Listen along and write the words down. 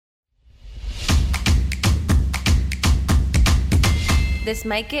This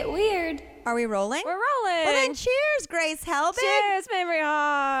might get weird. Are we rolling? We're rolling. Well, then cheers, Grace Helbig. Cheers, Memory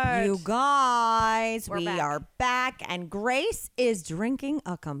Heart. You guys, We're we back. are back, and Grace is drinking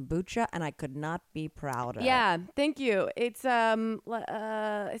a kombucha, and I could not be prouder. Yeah, thank you. It's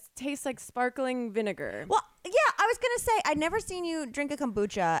it tastes like sparkling vinegar. Well, yeah, I was gonna say I'd never seen you drink a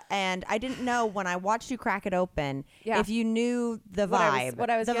kombucha, and I didn't know when I watched you crack it open if you knew the vibe.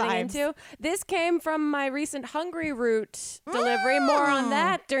 What I was the getting vibes. into. This came from my recent Hungry Root delivery. More on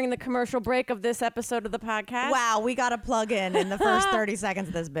that during the commercial break of this episode of the podcast. Wow, we got to plug in the first 30 seconds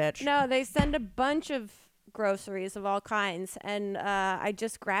of this bitch. No, they send a bunch of groceries of all kinds, and I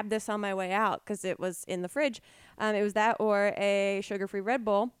just grabbed this on my way out because it was in the fridge. It was that or a sugar-free Red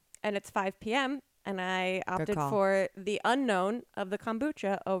Bull, and it's 5 p.m., and I opted call. for the unknown of the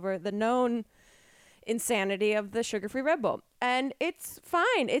kombucha over the known insanity of the sugar-free Red Bull. And it's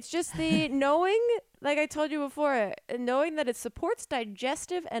fine. It's just the knowing, like I told you before, knowing that it supports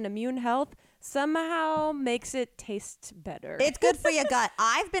digestive and immune health somehow makes it taste better. It's good for your gut.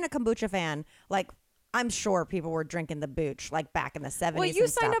 I've been a kombucha fan. Like, I'm sure people were drinking the booch like back in the 70s. Well, you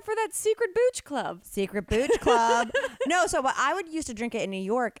and signed stuff. up for that secret booch club. Secret Booch Club. No, so but I would used to drink it in New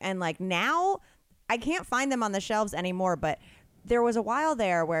York, and like now I can't find them on the shelves anymore, but there was a while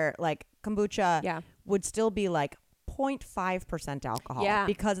there where like kombucha would still be like 0.5% alcohol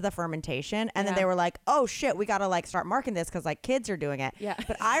because of the fermentation. And then they were like, oh shit, we got to like start marking this because like kids are doing it. Yeah.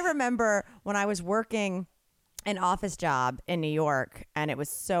 But I remember when I was working an office job in New York, and it was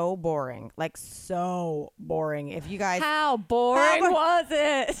so boring, like so boring. If you guys, How boring was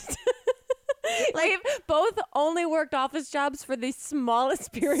it? We've both only worked office jobs for the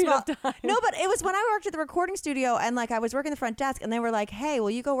smallest period of time. No, but it was when I worked at the recording studio, and like I was working the front desk, and they were like, hey,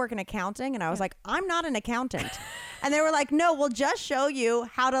 will you go work in accounting? And I was like, I'm not an accountant. And they were like, no, we'll just show you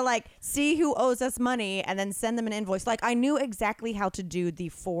how to like see who owes us money and then send them an invoice. Like I knew exactly how to do the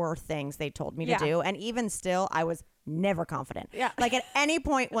 4 things they told me to do. And even still, I was never confident. Yeah. Like at any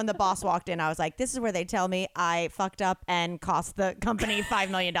point when the boss walked in, I was like, this is where they tell me I fucked up and cost the company $5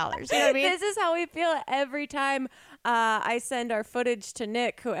 million. You know what I mean? This is how we feel every time I send our footage to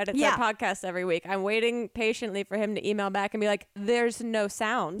Nick, who edits our podcast every week. I'm waiting patiently for him to email back and be like, there's no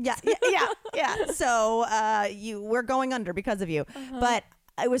sound. Yeah. So we're going under because of you. But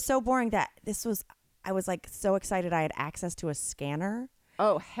it was so boring that I was like so excited I had access to a scanner.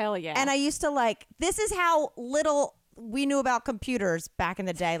 Oh, hell yeah. And I used to like, this is how little we knew about computers back in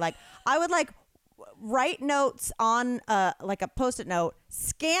the day. Like I would like write notes on like a Post-it note,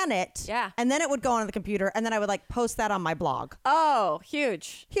 scan it, and then it would go on the computer, and then I would like post that on my blog. Oh,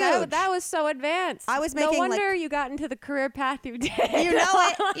 huge. That was so advanced. I was making no wonder you got into the career path you did. You know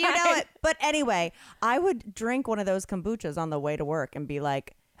it. But anyway, I would drink one of those kombuchas on the way to work and be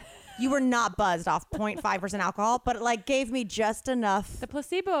like, you were not buzzed off 0.5% alcohol, but it like gave me just enough. The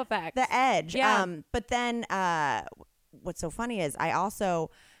placebo effect. The edge. Yeah. But then what's so funny is I also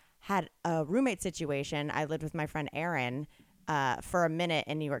had a roommate situation. I lived with my friend Erin for a minute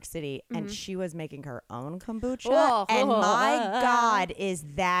in New York City, and she was making her own kombucha. And my God, is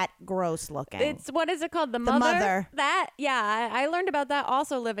that gross looking. It's, what is it called? The Mother? I learned about that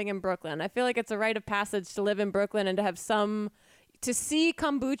also living in Brooklyn. I feel like it's a rite of passage to live in Brooklyn and to have to see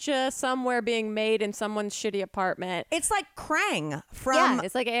kombucha somewhere being made in someone's shitty apartment. It's like Krang from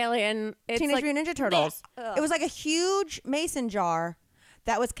it's like Alien. It's Teenage Mutant Ninja Turtles. Ugh. It was like a huge mason jar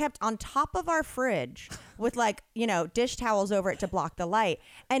that was kept on top of our fridge with like, dish towels over it to block the light.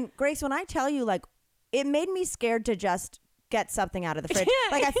 And Grace, when I tell you, like, it made me scared to just get something out of the fridge.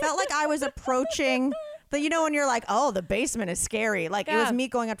 Like I felt like I was approaching when you're like, oh, the basement is scary. Like it was me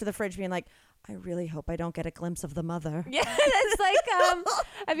going up to the fridge being like, I really hope I don't get a glimpse of the mother. Yeah, that's like,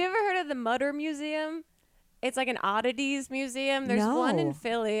 have you ever heard of the Mutter Museum? It's like an oddities museum. There's one in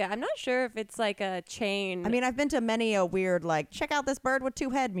Philly. I'm not sure if it's like a chain. I mean, I've been to many a weird, like, check out this bird with 2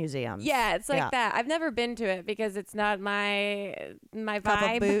 head museums. Yeah, it's like that. I've never been to it because it's not my Cup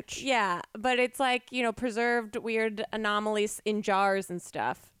vibe. of booch. Yeah, but it's like, preserved weird anomalies in jars and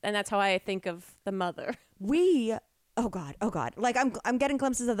stuff. And that's how I think of the Mother. Oh God. Like I'm getting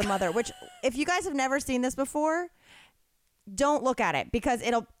glimpses of the mother, which if you guys have never seen this before, don't look at it because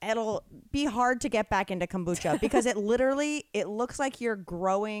it'll be hard to get back into kombucha because it looks like you're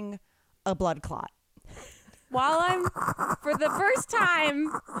growing a blood clot. While I'm, for the first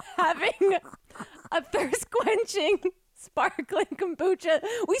time, having a thirst quenching sparkling kombucha.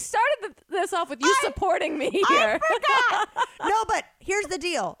 We started this off with you supporting me here. I forgot. No, but here's the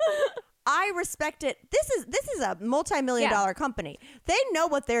deal. I respect it. This is a multi-million-dollar company. They know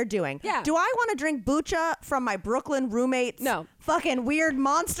what they're doing. Yeah. Do I want to drink bucha from my Brooklyn roommate's No. fucking weird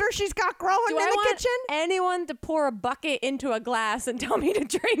monster she's got growing Do in I the want kitchen? anyone to pour a bucket into a glass and tell me to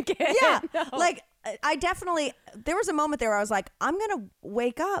drink it? Yeah. No. Like, I definitely, there was a moment there where I was like, I'm going to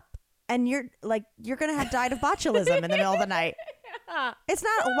wake up and you're going to have died of botulism in the middle of the night. Yeah. It's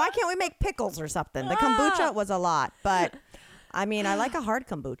not, why can't we make pickles or something? The kombucha was a lot, but I mean, I like a hard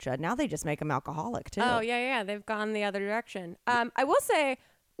kombucha. Now they just make them alcoholic too. Oh yeah. They've gone the other direction. I will say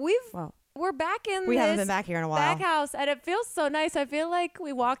we're back in. We this haven't been back here in a while. Back house, and it feels so nice. I feel like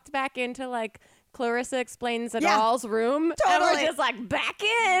we walked back into like Clarissa Explains It Yeah. All's room, and Totally. we're just like back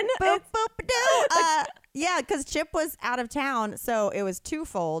in. Boop, boop, doo. Yeah, because Chip was out of town, so it was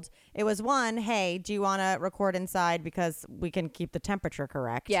twofold. It was one, hey, do you want to record inside because we can keep the temperature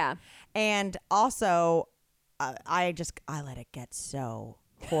correct? Yeah. And also, I let it get so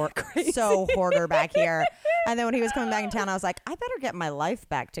Crazy. so hoarder back here. And then when he was coming back in town, I was like, I better get my life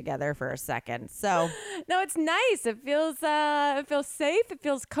back together for a second. So No, it's nice. It feels safe. It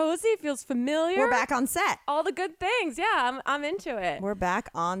feels cozy. It feels familiar. we're back on set. All the good things. Yeah, I'm into it. We're back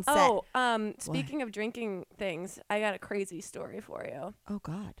on set. Speaking of drinking things, I got a crazy story for you. Oh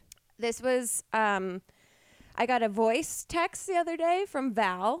God. This was I got a voice text the other day from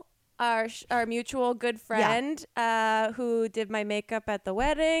Val, our mutual good friend, who did my makeup at the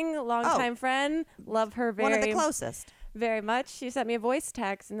wedding. Longtime friend, love her very One of the closest. very much. She sent me a voice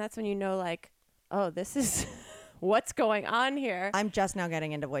text, and that's when you know, like, oh, this is what's going on here. I'm just now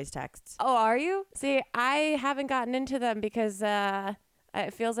getting into voice texts. Oh, are you? See, I haven't gotten into them because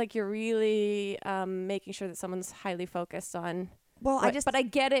it feels like you're really making sure that someone's highly focused on. Well, But I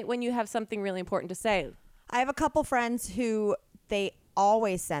get it when you have something really important to say. I have a couple friends who they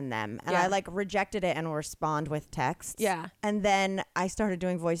always send them, and Yeah. I like rejected it and will respond with texts. Yeah. And then I started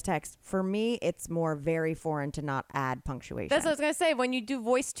doing voice text. For me, it's more very foreign to not add punctuation. That's what I was gonna say. When you do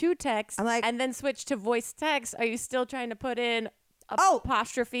voice to text I'm like- and then switch to voice text, are you still trying to put in Oh.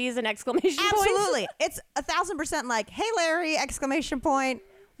 apostrophes and exclamation points? Absolutely. It's 1,000% like, hey, Larry, exclamation point.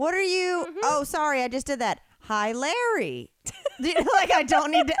 What are you? Mm-hmm. Oh, sorry, I just did that. Hi, Larry. Like, I don't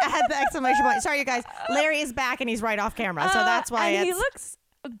need to add the exclamation point. Sorry, you guys. Larry is back and he's right off camera. So that's why and it's. he looks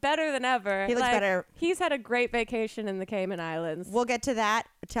better than ever. He looks better. He's had a great vacation in the Cayman Islands. We'll get to that.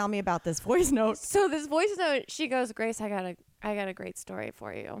 Tell me about this voice note. So this voice note, she goes, Grace, I got a great story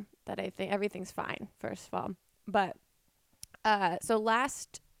for you that I think everything's fine, first of all. But so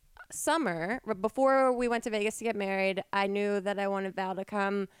last summer, before we went to Vegas to get married, I knew that I wanted Val to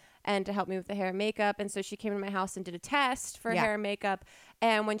come and to help me with the hair and makeup. And so she came to my house and did a test for Yeah. hair and makeup.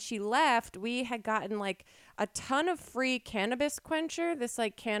 And when she left, we had gotten like a ton of free cannabis quencher, this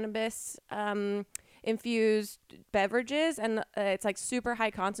like cannabis infused beverages. And it's like super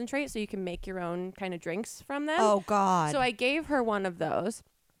high concentrate, so you can make your own kind of drinks from them. Oh, God. So I gave her one of those.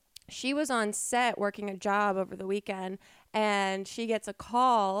 She was on set working a job over the weekend, and she gets a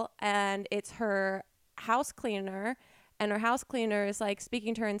call, and it's her house cleaner, and her house cleaner is like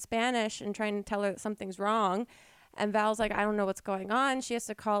speaking to her in Spanish and trying to tell her that something's wrong. And Val's like, I don't know what's going on. She has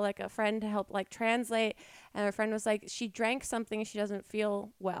to call like a friend to help like translate. And her friend was like, she drank something, she doesn't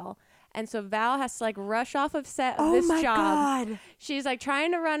feel well. And so Val has to like rush off of set of this job. God. She's like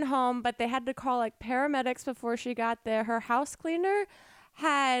trying to run home, but they had to call like paramedics before she got there. Her house cleaner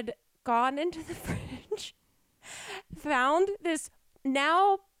had gone into the fridge, found this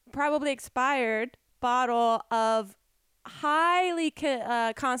now probably expired bottle of highly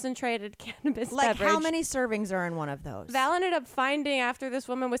concentrated cannabis Like, beverage. how many servings are in one of those? Val ended up finding, after this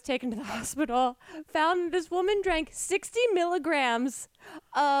woman was taken to the hospital, found this woman drank 60 milligrams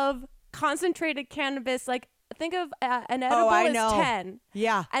of concentrated cannabis. Like, think of an edible I as know. 10.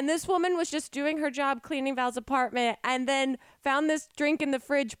 Yeah. And this woman was just doing her job cleaning Val's apartment, and then found this drink in the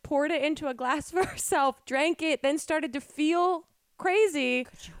fridge, poured it into a glass for herself, drank it, then started to feel crazy,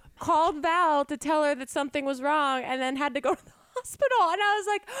 called Val to tell her that something was wrong, and then had to go to the hospital. And I was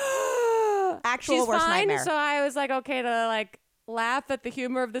like, Actual she's worst fine. nightmare. So I was like, okay, to like laugh at the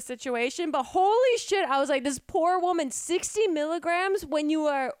humor of the situation. But holy shit, I was like, this poor woman, 60 milligrams when you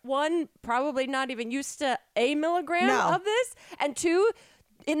are, one, probably not even used to a milligram No. of this, and two,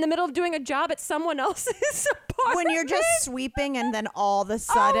 in the middle of doing a job at someone else's apartment. When you're just sweeping and then all of a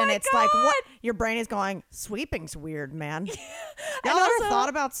sudden my it's like, what? God. Your brain is going, sweeping's weird, man. Y'all also- ever thought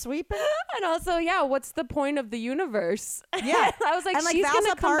about sweeping? And also, yeah, what's the point of the universe? Yeah. I was like, and like she's Val's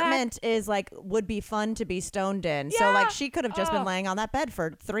gonna come back. apartment is like, would be fun to be stoned in. So Yeah. like she could have just been Oh. laying on that bed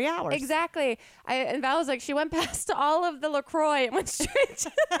for 3 hours. Exactly. And Val was like, she went past all of the LaCroix and went straight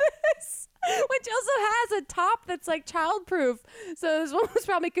to this. Which also has a top that's like childproof. So this one was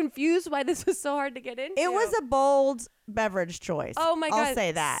probably confused why this was so hard to get into. It was a bold beverage choice. Oh my God. I'll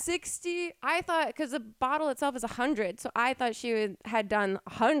say that. 60. I thought, because the bottle itself is 100. So I thought had done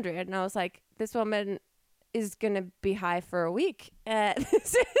 100. And I was like, this woman is going to be high for a week.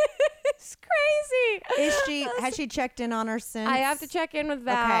 This is crazy. Has she checked in on her since? I have to check in with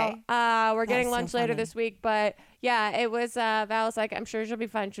Val. Okay. We're getting That's lunch so later funny. this week, but yeah, it was Val was like, I'm sure she'll be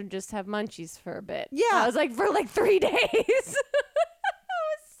fine. She'll just have munchies for a bit. Yeah. I was like, for like 3 days. That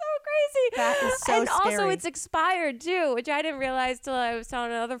was so crazy. That is so and also scary. it's expired too, which I didn't realize till I was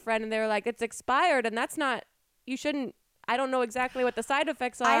telling another friend, and they were like, it's expired, and that's not, you shouldn't, I don't know exactly what the side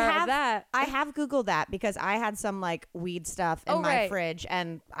effects are of that. I have Googled that because I had some like weed stuff in my right. fridge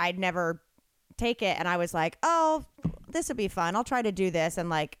and I'd never take it. And I was like, oh, this would be fun. I'll try to do this. And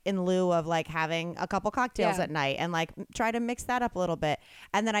like in lieu of like having a couple cocktails Yeah. at night and like try to mix that up a little bit.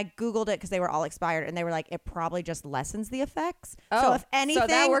 And then I Googled it because they were all expired and they were like, it probably just lessens the effects. So if anything,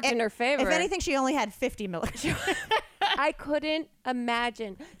 that worked in her favor. If anything, she only had 50 milligrams. I couldn't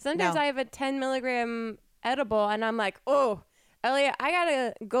imagine. Sometimes No. I have a 10 milligram edible and I'm like, oh, Elliot, I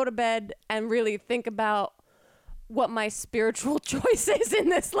gotta go to bed and really think about what my spiritual choice is in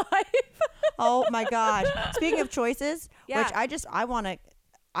this life. Oh my gosh. Speaking of choices, Yeah. which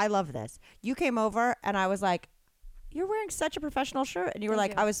I love this. You came over and I was like, you're wearing such a professional shirt. And you were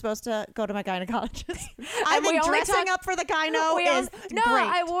Thank like, you. I was supposed to go to my gynecologist. I And we think only dressing talk- up for the gyno We is no, great.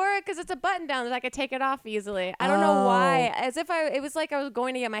 I wore it because it's a button down. I could take it off easily. I don't know why. As if it was like I was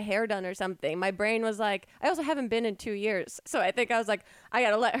going to get my hair done or something. My brain was like, I also haven't been in 2 years. So I think I was like, I got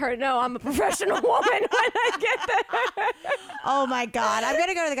to let her know I'm a professional woman when I get there. Oh my God. I'm going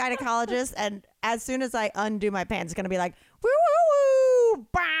to go to the gynecologist. And as soon as I undo my pants, it's going to be like, woo, woo, woo,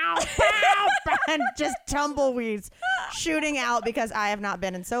 bow, bow, bow, and just tumbleweeds shooting out because I have not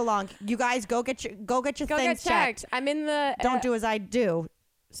been in so long. You guys go get your Go things get checked. I'm in the. Don't do as I do.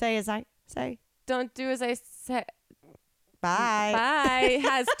 Say as I say. Don't do as I say. Bye. Bye.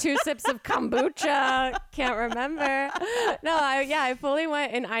 Has 2 sips of kombucha. Can't remember. No, I fully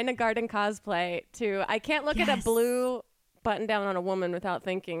went in Ina Garden cosplay too. I can't look at a Yes. blue button down on a woman without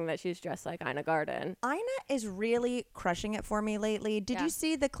thinking that she's dressed like Ina Garden. Ina is really crushing it for me lately. Did Yeah. you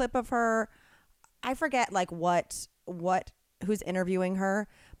see the clip of her? I forget like who's interviewing her,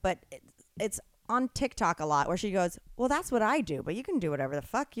 but it's on TikTok a lot where she goes, "Well, that's what I do, but you can do whatever the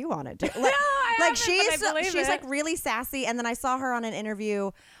fuck you want to do." Like, I like haven't, but I believe she's it. like really sassy. And then I saw her on an interview.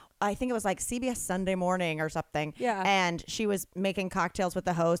 I think it was like CBS Sunday Morning or something. Yeah. And she was making cocktails with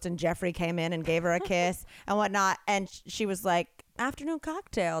the host, and Jeffrey came in and gave her a kiss and whatnot. And she was like, "Afternoon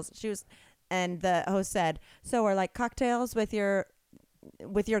cocktails." And the host said, "So are like cocktails with your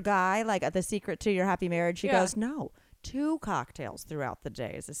guy, like the secret to your happy marriage?" She Yeah. goes, "No, 2 cocktails throughout the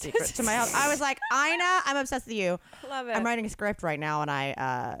day is the secret to my health." I was like, Ina, I'm obsessed with you. Love it. I'm writing a script right now, and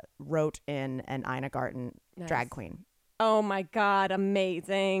I wrote in an Ina Garten Nice. drag queen. Oh my God,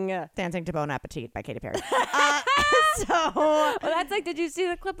 amazing. Dancing to Bon Appetit by Katy Perry. So Well, that's like, did you see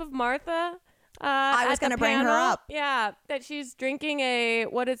the clip of Martha? I was going to bring her up. Yeah, that she's drinking a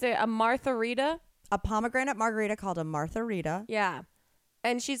Martha Rita? a pomegranate margarita called a Martha Rita. Yeah.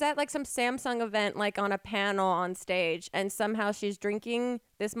 And she's at like some Samsung event, like on a panel on stage, and somehow she's drinking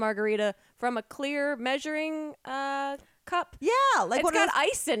this margarita from a clear measuring cup. Yeah, like It's what got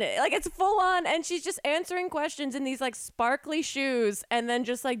ice in it. Like it's full on, and she's just answering questions in these like sparkly shoes and then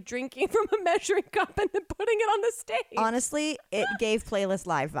just like drinking from a measuring cup and then putting it on the stage. honestly, it gave Playlist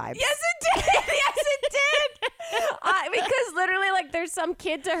Live vibes. Yes, it did. Yes, it did. Because literally, like, there's some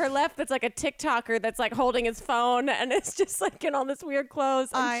kid to her left that's like a TikToker that's like holding his phone and it's just like in all this weird clothes.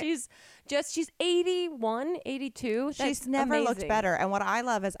 And she's 81, 82. She's That's never looked amazing. better. And what I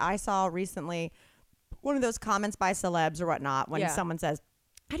love is I saw recently one of those comments by celebs or whatnot when Yeah. someone says,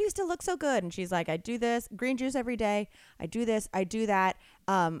 "How do you still look so good?" And she's like, "I do this, green juice every day. I do this, I do that.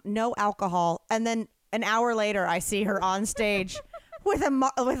 No alcohol." And then an hour later, I see her on stage with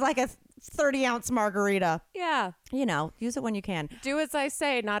like a 30-ounce margarita. Yeah. You know, use it when you can. Do as I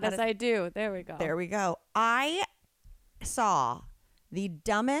say, not as I do. There we go. There we go. I saw the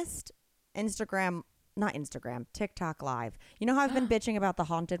dumbest TikTok live. You know how I've been bitching about the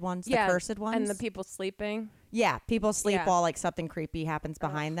haunted ones, the cursed ones? And the people sleeping. Yeah, people sleep Yeah. while like something creepy happens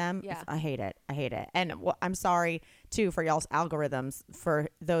behind them. yeah. I hate it. I hate it. And I'm sorry too for y'all's algorithms for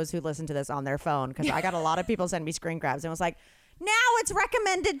those who listen to this on their phone, because I got a lot of people send me screen grabs and it was like, now it's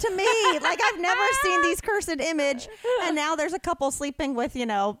recommended to me. Like I've never seen these cursed image, and now there's a couple sleeping with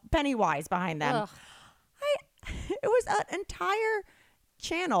Pennywise behind them. Ugh. It was an entire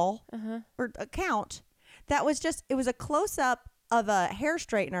channel or account that was just, it was a close up of a hair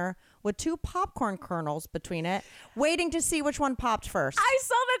straightener with 2 popcorn kernels between it, waiting to see which one popped first. I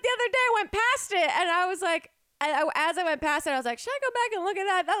saw that the other day. I went past it, and I was like, as I went past it, I was like, should I go back and look at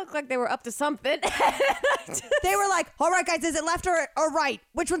that? That looked like they were up to something. They were like, all right, guys, is it left or right?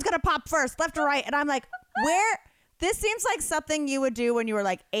 Which one's going to pop first, left or right? And I'm like, where? This seems like something you would do when you were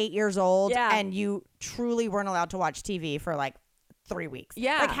like 8 years old and you truly weren't allowed to watch TV for like 3 weeks.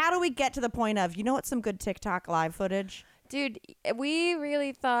 Yeah. Like, how do we get to the point of, you know what's some good TikTok live footage? Dude, we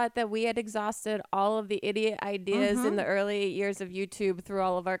really thought that we had exhausted all of the idiot ideas in the early years of YouTube through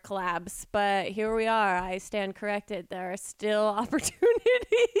all of our collabs. But here we are. I stand corrected. There are still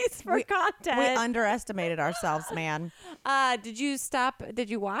opportunities for content. We underestimated ourselves, man. Did you stop? Did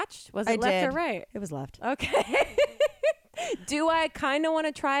you watch? Was it I left did. or right? It was left. Okay. Do I kind of want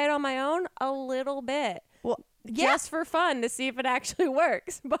to try it on my own? A little bit. Well, yeah. Just for fun to see if it actually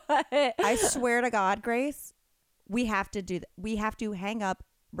works. But I swear to God, Grace, we have to do that. We have to hang up,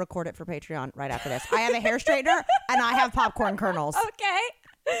 record it for Patreon right after this. I have a hair straightener and I have popcorn kernels. Okay.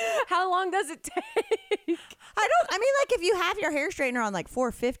 How long does it take? I mean, like, if you have your hair straightener on like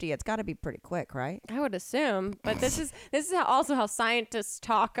 450, it's got to be pretty quick, right? I would assume, but this is also how scientists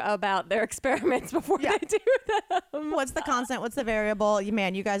talk about their experiments before they do them. What's the constant? What's the variable?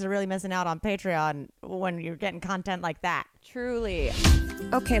 Man, you guys are really missing out on Patreon when you're getting content like that. Truly.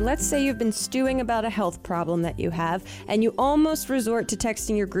 Okay, let's say you've been stewing about a health problem that you have, and you almost resort to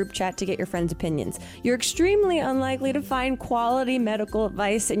texting your group chat to get your friends' opinions. You're extremely unlikely to find quality medical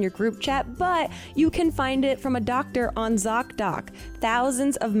advice in your group chat, but you can find it from a doctor on ZocDoc.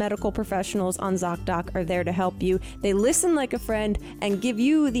 Thousands of medical professionals on ZocDoc are there to help you. They listen like a friend and give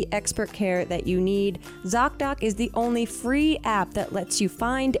you the expert care that you need. ZocDoc is the only free app that lets you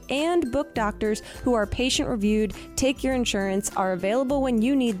find and book doctors who are patient-reviewed, take your insurance, are available when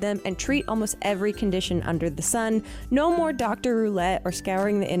you need them, and treat almost every condition under the sun. No more doctor roulette or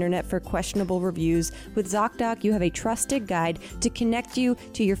scouring the internet for questionable reviews. With ZocDoc, you have a trusted guide to connect you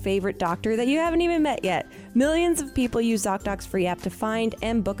to your favorite doctor that you haven't even met yet. Millions of people use ZocDoc's free app to find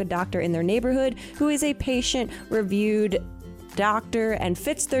and book a doctor in their neighborhood who is a patient-reviewed doctor and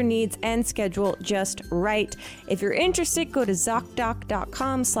fits their needs and schedule just right. If you're interested, go to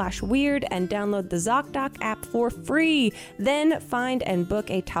ZocDoc.com/weird and download the ZocDoc app for free. Then find and book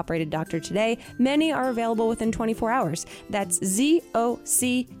a top-rated doctor today. Many are available within 24 hours. That's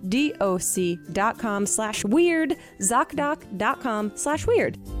ZocDoc.com/weird,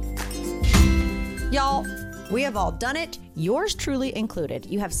 ZocDoc.com/weird. Y'all, we have all done it, yours truly included.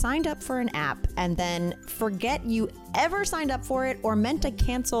 You have signed up for an app and then forget you ever signed up for it or meant to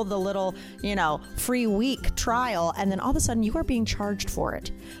cancel the little, free week trial, and then all of a sudden you are being charged for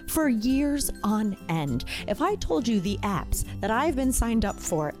it for years on end. If I told you the apps that I've been signed up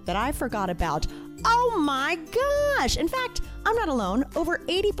for that I forgot about, oh my gosh. In fact, I'm not alone. Over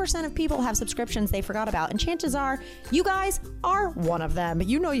 80% of people have subscriptions they forgot about, and chances are you guys are one of them.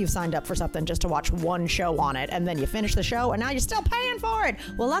 You know you've signed up for something just to watch one show on it, and then you finish the show, and now you're still paying for it.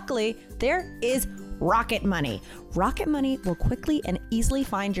 Well, luckily, there is Rocket Money. Rocket Money will quickly and easily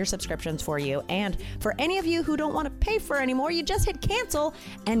find your subscriptions for you, and for any of you who don't want to pay for it anymore, you just hit cancel,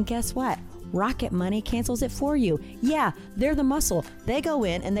 and guess what? Rocket Money cancels it for you. Yeah, they're the muscle. They go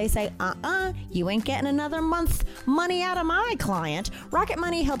in and they say, you ain't getting another month's money out of my client. Rocket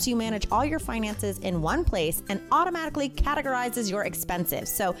Money helps you manage all your finances in one place and automatically categorizes your expenses.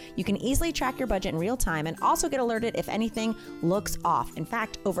 So you can easily track your budget in real time and also get alerted if anything looks off. In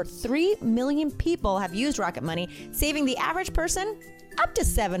fact, over 3 million people have used Rocket Money, saving the average person up to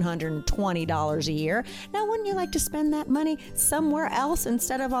 $720 a year. Now, wouldn't you like to spend that money somewhere else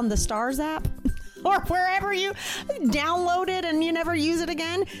instead of on the Stars app? Or wherever you download it and you never use it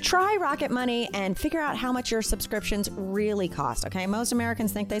again? Try Rocket Money and figure out how much your subscriptions really cost, okay? Most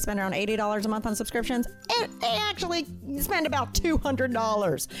Americans think they spend around $80 a month on subscriptions, and they actually spend about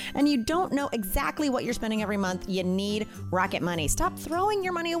 $200. And you don't know exactly what you're spending every month. You need Rocket Money. Stop throwing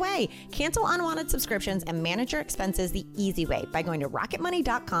your money away. Cancel unwanted subscriptions and manage your expenses the easy way by going to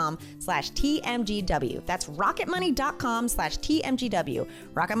rocketmoney.com/TMGW. That's rocketmoney.com/TMGW.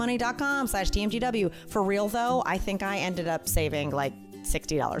 rocketmoney.com/TMGW. For real though, I think I ended up saving like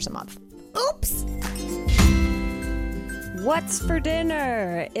 $60 a month. Oops! What's for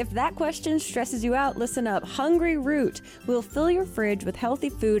dinner? If that question stresses you out, listen up. Hungry Root will fill your fridge with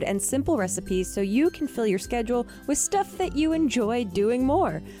healthy food and simple recipes so you can fill your schedule with stuff that you enjoy doing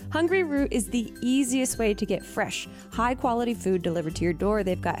more. Hungry Root is the easiest way to get fresh, high-quality food delivered to your door.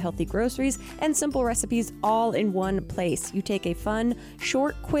 They've got healthy groceries and simple recipes all in one place. You take a fun,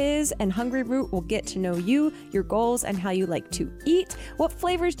 short quiz, and Hungry Root will get to know you, your goals, and how you like to eat. What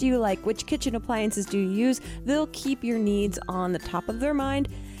flavors do you like? Which kitchen appliances do you use? They'll keep your needs needs on the top of their mind,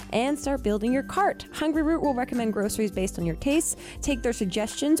 and start building your cart. Hungry Root will recommend groceries based on your tastes. Take their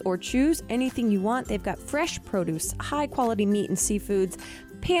suggestions or choose anything you want. They've got fresh produce, high quality meat and seafoods,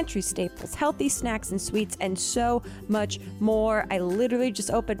 pantry staples, healthy snacks and sweets, and so much more. I literally just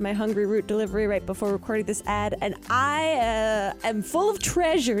opened my Hungry Root delivery right before recording this ad, and I am full of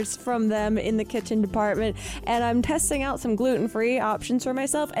treasures from them in the kitchen department, and I'm testing out some gluten-free options for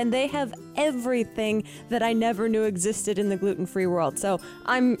myself, and they have everything that I never knew existed in the gluten-free world, so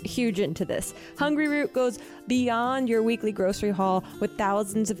I'm huge into this. Hungry Root goes beyond your weekly grocery haul with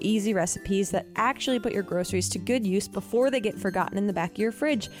thousands of easy recipes that actually put your groceries to good use before they get forgotten in the back of your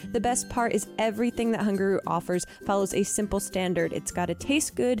fridge. The best part is everything that Hungry Root offers follows a simple standard. It's got to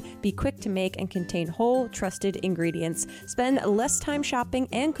taste good, be quick to make, and contain whole, trusted ingredients. Spend less time shopping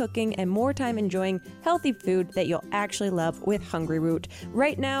and cooking and more time enjoying healthy food that you'll actually love with Hungry Root.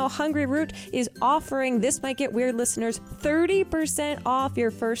 Right now, Hungry Root is offering This Might Get Weird listeners 30% off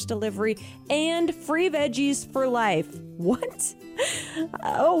your first delivery and free veggies for life. What?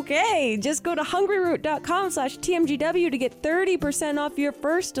 Okay, just go to hungryroot.com/TMGW to get 30% off your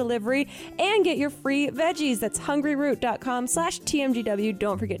first delivery and get your free veggies. That's hungryroot.com/TMGW.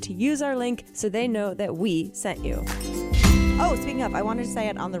 Don't forget to use our link so they know that we sent you. Oh, speaking of, I wanted to say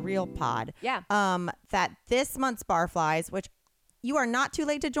it on the Real Pod. Yeah. That this month's Barflies, which you are not too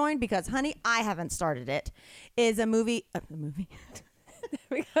late to join because, honey, I haven't started it, is a movie.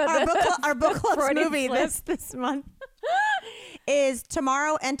 Our book club's movie this month is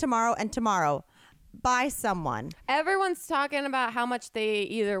Tomorrow and Tomorrow and Tomorrow by someone. Everyone's talking about how much they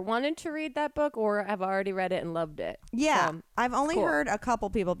either wanted to read that book or have already read it and loved it. Yeah. So, I've only heard a couple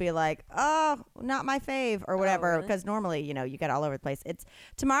people be like, oh, not my fave or whatever. Because normally, you get all over the place. It's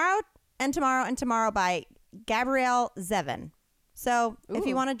Tomorrow and Tomorrow and Tomorrow by Gabrielle Zevin. So if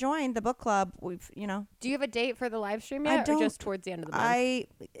you want to join the book club, Do you have a date for the live stream yet, or just towards the end of the month?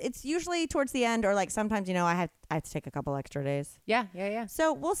 It's usually towards the end, or like sometimes I have to take a couple extra days. Yeah.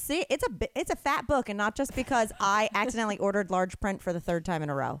 So we'll see. It's a fat book, and not just because I accidentally ordered large print for the third time in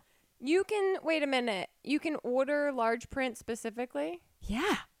a row. You can wait a minute. You can order large print specifically.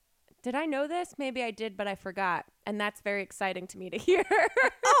 Yeah. Did I know this? Maybe I did, but I forgot. And that's very exciting to me to hear.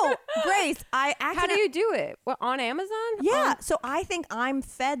 Oh, Grace, How do you do it? What, on Amazon? Yeah. So I think I'm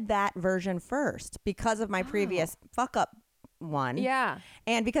fed that version first because of my previous fuck up one. Yeah.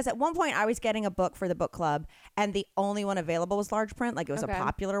 And because at one point I was getting a book for the book club and the only one available was large print. Like it was a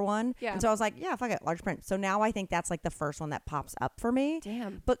popular one. Yeah. And so I was like, yeah, fuck it, large print. So now I think that's like the first one that pops up for me.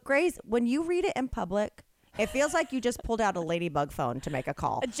 Damn. But Grace, when you read it in public, it feels like you just pulled out a ladybug phone to make a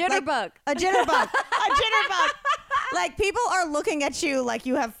call. A jitterbug. A jitterbug. A jitterbug. Like people are looking at you like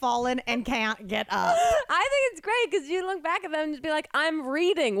you have fallen and can't get up. I think it's great because you look back at them and just be like, I'm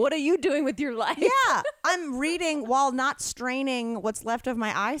reading. What are you doing with your life? Yeah. I'm reading while not straining what's left of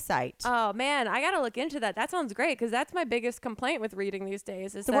my eyesight. Oh, man. I got to look into that. That sounds great because that's my biggest complaint with reading these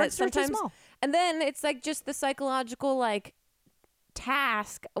days. Is The that words are too sometimes, small. And then it's like just the psychological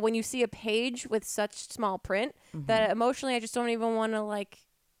task when you see a page with such small print that emotionally I just don't even want to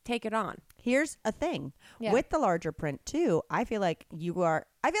take it on. Here's a thing with the larger print too. I feel like you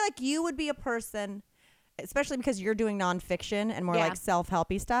would be a person, especially because you're doing nonfiction and more like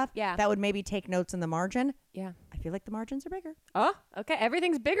self-helpy stuff. Yeah. That would maybe take notes in the margin. Yeah. I feel like the margins are bigger. Oh, okay.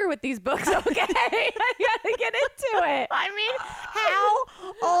 Everything's bigger with these books. Okay. I gotta get into it. I mean, how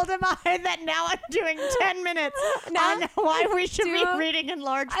old am I that now I'm doing 10 minutes on why we should be reading in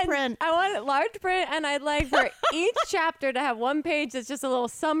large print? I want it large print, and I'd like for each chapter to have one page that's just a little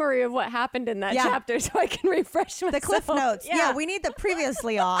summary of what happened in that chapter so I can refresh myself. The cliff notes. Yeah, we need the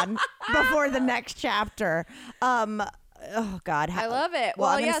previously on before the next chapter. Oh, God. I love it.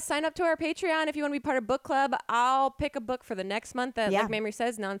 Well, sign up to our Patreon if you want to be part of book club. I'll pick a book for the next month that, like Mamrie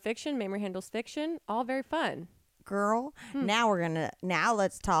says, nonfiction. Mamrie handles fiction. All very fun. Girl, now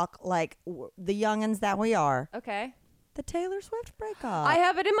let's talk like the youngins that we are. Okay. The Taylor Swift breakup. I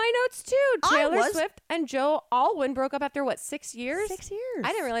have it in my notes, too. Taylor Swift and Joe Alwyn broke up after, 6 years? 6 years.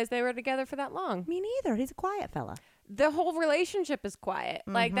 I didn't realize they were together for that long. Me neither. He's a quiet fella. The whole relationship is quiet.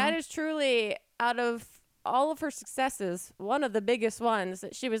 Like, that is truly, out of all of her successes, one of the biggest ones,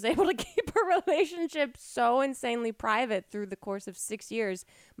 that she was able to keep her relationship so insanely private through the course of 6 years.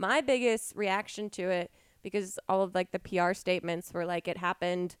 My biggest reaction to it, because all of the PR statements were like it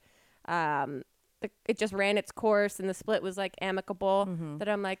happened, it just ran its course and the split was amicable, that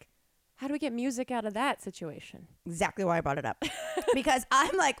I'm like, how do we get music out of that situation? Exactly why I brought it up. Because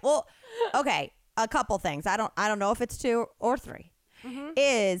I'm like, well, okay, a couple things. I don't know if it's 2 or 3.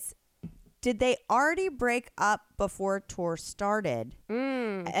 Did they already break up before tour started?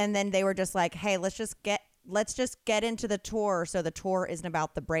 And then they were just like, hey, let's just get let's just get into the tour so the tour isn't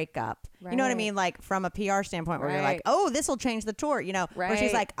about the breakup. You know what I Right. mean? Like from a PR standpoint where you're like, Right. oh, this will change the tour, you know, where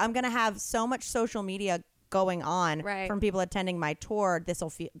she's Right. like, I'm going to have so much social media going on Right. from people attending my tour. This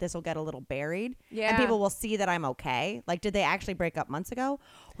will get a little buried. Yeah. And people will see that I'm okay. Like, did they actually break up months ago?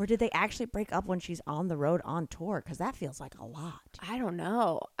 Or did they actually break up when she's on the road on tour? Because that feels like a lot. I don't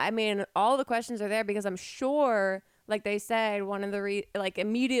know. I mean, all the questions are there because I'm sure, like they said, one of the like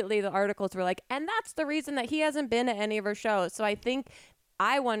immediately the articles were like, and that's the reason that he hasn't been at any of her shows. So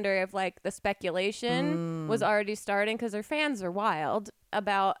I wonder if like the speculation was already starting because her fans are wild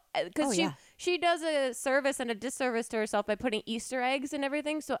about because she does a service and a disservice to herself by putting Easter eggs and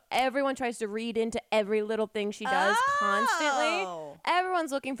everything. So everyone tries to read into every little thing she does constantly. Oh.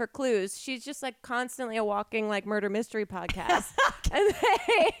 Everyone's looking for clues. She's just like constantly a walking like murder mystery podcast.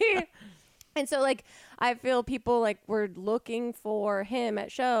 And so like I feel people like were looking for him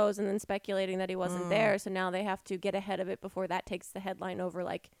at shows and then speculating that he wasn't there. So now they have to get ahead of it before that takes the headline over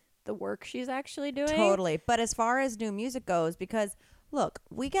like the work she's actually doing. Totally. But as far as new music goes, because look,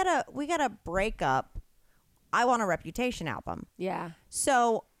 we gotta break up. I want a Reputation album. Yeah.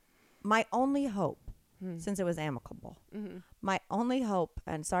 So my only hope, since it was amicable, my only hope,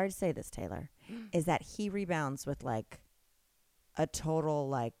 and sorry to say this, Taylor, is that he rebounds with like a total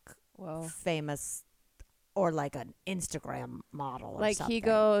like Whoa. famous or like an Instagram model or Like something. he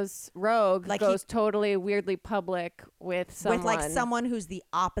goes rogue, Like goes totally weirdly public with someone. with like someone who's the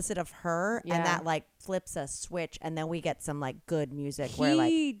opposite of her, Yeah. and that like flips a switch, and then we get some like good music he where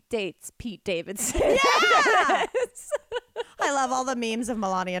like dates Pete Davidson. yeah! I love all the memes of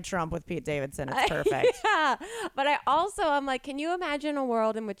Melania Trump with Pete Davidson. It's perfect. Yeah. But I'm like, can you imagine a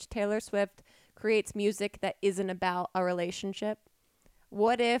world in which Taylor Swift creates music that isn't about a relationship?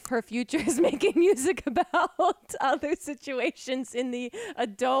 What if her future is making music about other situations in the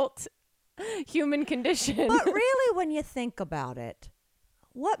adult human condition? But really, when you think about it,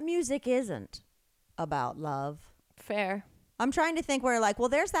 what music isn't about love? Fair. I'm trying to think where like, well,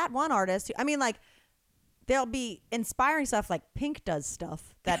 there's that one artist. I mean, like, there'll be inspiring stuff like Pink does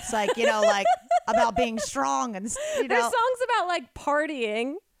stuff that's like, you know, like about being strong and, you There's know. songs about like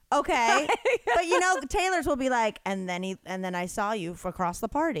partying. Okay. But you know, Taylor's will be like, and then I saw you for across the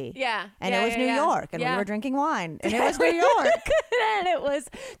party. Yeah. And yeah, it was yeah, New yeah. York and Yeah. we were drinking wine and it was New York. And it was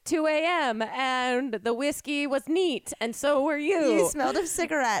 2 a.m. and the whiskey was neat and so were you. You smelled of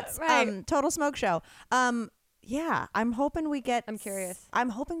cigarettes. Right. Total smoke show. Yeah, I'm hoping we get I'm curious. I'm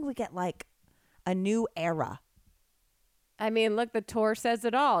hoping we get like a new era. I mean, look, the tour says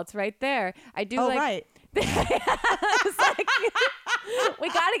it all. It's right there. I do like right. It's like, we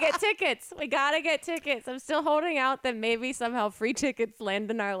gotta get tickets. We gotta get tickets. I'm still holding out that maybe somehow free tickets land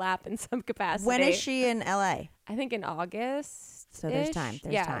in our lap in some capacity. When is she in LA? I think in August. So there's time.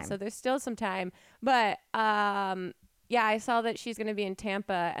 There's time. So there's still some time. But yeah, I saw that she's gonna be in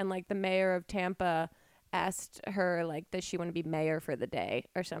Tampa, and like the mayor of Tampa asked her like, does she want to be mayor for the day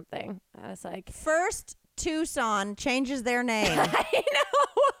or something? I was like, First, Tucson changes their name. I know.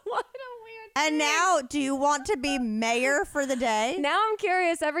 What a weird And thing. now, do you want to be mayor for the day? Now I'm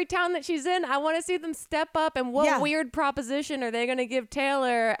curious. Every town that she's in, I want to see them step up. And what Yeah. weird proposition are they going to give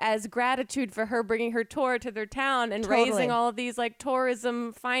Taylor as gratitude for her bringing her tour to their town and Totally. raising all of these like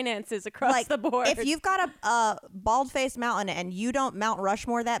tourism finances across Like, the board? if you've got a bald-faced mountain and you don't Mount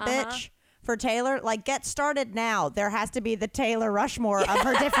Rushmore that bitch for Taylor, like, get started now. There has to be the Taylor Rushmore of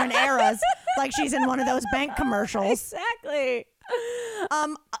her different eras, like she's in one of those bank commercials. Exactly.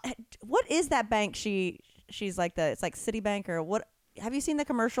 What is that bank? She's like it's like Citibank or what? Have you seen the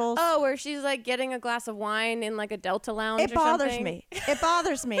commercials? Oh, where she's like getting a glass of wine in like a Delta lounge. It or bothers something. me. It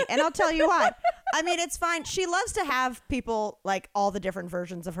bothers me. And I'll tell you why. I mean, it's fine. She loves to have people, like, all the different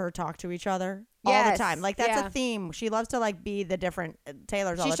versions of her talk to each other all the Yes. time. Like, that's Yeah. a theme. She loves to, like, be the different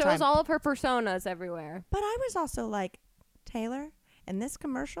Taylors all She the shows time. all of her personas everywhere. But I was also like, Taylor, in this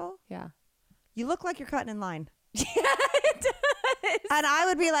commercial, Yeah. you look like you're cutting in line. Yeah, it does. And I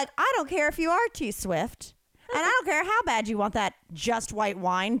would be like, I don't care if you are T Swift. And I don't care how bad you want that just white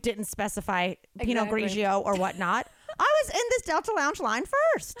wine, didn't specify Pinot Exactly. Grigio or whatnot. I was in this Delta Lounge line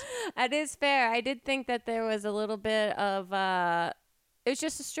first. That is fair. I did think that there was a little bit of it was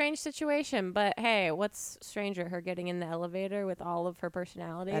just a strange situation, but hey, what's stranger, her getting in the elevator with all of her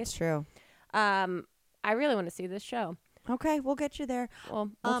personalities? That's true. I really want to see this show. Okay, we'll get you there.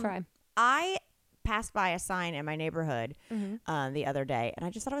 Well, we'll try. I passed by a sign in my neighborhood Mm-hmm. the other day, and I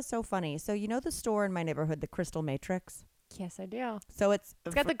just thought it was so funny. So you know the store in my neighborhood, the Crystal Matrix? Yes, I do. So it's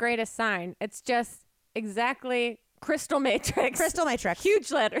It's got the greatest sign. It's just exactly Crystal Matrix. Crystal Matrix.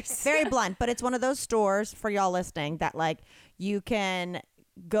 Huge letters. Very blunt, but it's one of those stores for y'all listening that like you can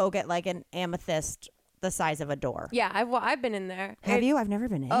go get like an amethyst the size of a door. Yeah, I've been in there. Have you? I've never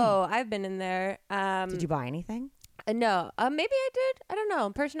been in. Oh, I've been in there. Did you buy anything? No. Maybe I did. I don't know.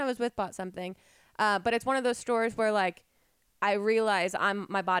 The person I was with bought something. But it's one of those stores where like I realize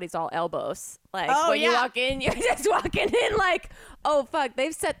my body's all elbows. Like when you walk in, you're just walking in like, oh fuck,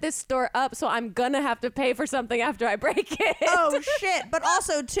 they've set this store up, so I'm gonna have to pay for something after I break it. Oh shit. But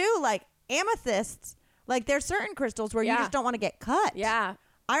also too, like amethysts, like there's certain crystals where you just don't want to get cut. Yeah.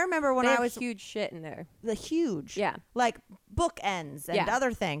 I remember when They I have was huge shit in there. the huge, Yeah. like bookends and Yeah.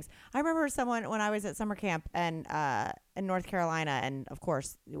 other things. I remember someone when I was at summer camp and in North Carolina, and of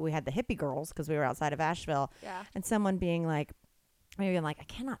course we had the hippie girls because we were outside of Asheville. Yeah. And someone being like, maybe I'm like, I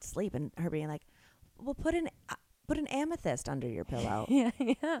cannot sleep, and her being like, well, put an amethyst under your pillow. Yeah.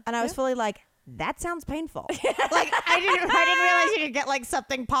 And I was fully like, that sounds painful. Like I didn't realize you could get like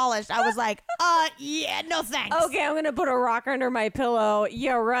something polished. I was like, yeah, no thanks. Okay, I'm gonna put a rock under my pillow.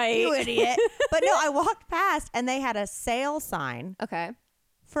 Yeah, right. You idiot. But no, I walked past and they had a sale sign Okay.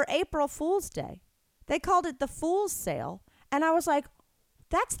 for April Fool's Day. They called it the Fool's Sale. And I was like,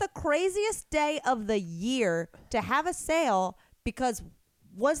 that's the craziest day of the year to have a sale, because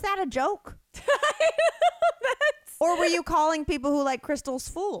was that a joke? Or were you calling people who like crystals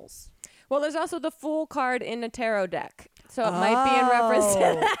fools? Well, there's also the Fool card in a tarot deck. So it might be in reference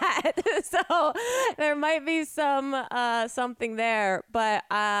to that. So there might be some something there, but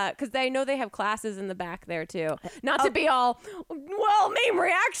because I know they have classes in the back there too. Not to be all, well,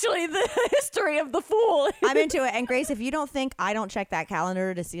 Mamrie, actually the history of the Fool. I'm into it. And Grace, if you don't think I don't check that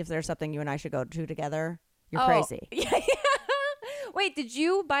calendar to see if there's something you and I should go to together, you're crazy. Yeah. Wait, did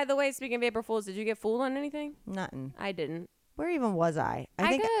you, by the way, speaking of April Fools, did you get fooled on anything? Nothing. I didn't. Where even was I?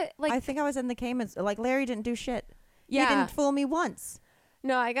 I think I was in the Caymans. Like Larry didn't do shit. Yeah. He didn't fool me once.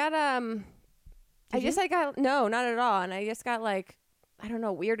 No, I got no, not at all. And I just got like, I don't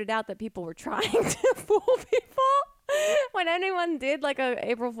know, weirded out that people were trying to fool people. When anyone did like a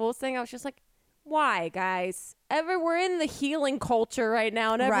April Fool's thing, I was just like, why, guys? We're in the healing culture right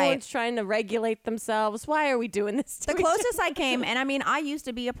now, and everyone's trying to regulate themselves. Why are we doing this? The closest I came, and I mean, I used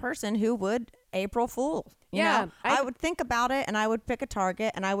to be a person who would April Fool. You know? I would think about it, and I would pick a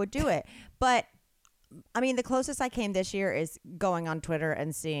target, and I would do it. But I mean, the closest I came this year is going on Twitter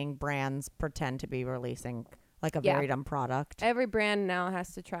and seeing brands pretend to be releasing like a very dumb product. Every brand now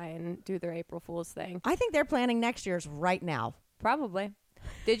has to try and do their April Fool's thing. I think they're planning next year's right now. Probably.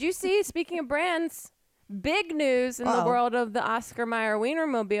 Did you see, speaking of brands, big news in the world of the Oscar Mayer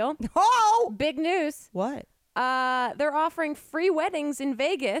Wienermobile? Oh! Big news. What? They're offering free weddings in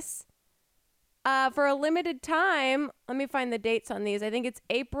Vegas for a limited time. Let me find the dates on these. I think it's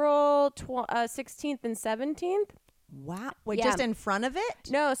April 16th and 17th. Wow. Wait, just in front of it?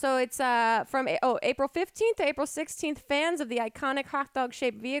 No, so it's from April 15th to April 16th. Fans of the iconic hot dog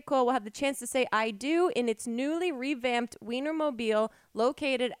shaped vehicle will have the chance to say I do in its newly revamped Wienermobile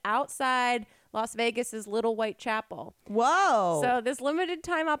located outside Las Vegas's Little White Chapel. Whoa. So this limited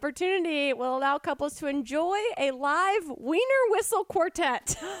time opportunity will allow couples to enjoy a live wiener whistle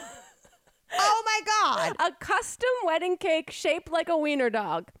quartet. Oh my God. A custom wedding cake shaped like a wiener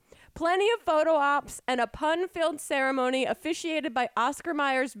dog. Plenty of photo ops and a pun-filled ceremony officiated by Oscar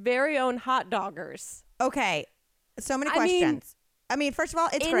Mayer's very own hot doggers. Okay. So many questions. I mean, first of all,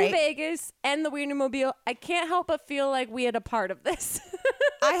 it's in great. In Vegas and the Wienermobile, I can't help but feel like we had a part of this.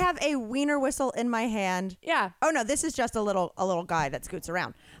 I have a wiener whistle in my hand. Yeah. Oh no, this is just a little guy that scoots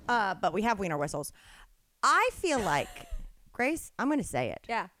around. But we have wiener whistles. I feel like, Grace, I'm going to say it.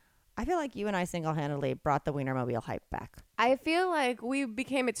 Yeah. I feel like you and I single-handedly brought the Wienermobile hype back. I feel like we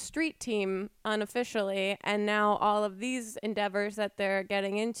became its street team unofficially, and now all of these endeavors that they're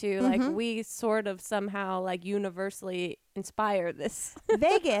getting into, like we sort of somehow like universally inspire this.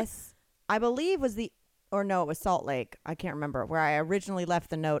 Vegas, I believe, was it was Salt Lake. I can't remember, where I originally left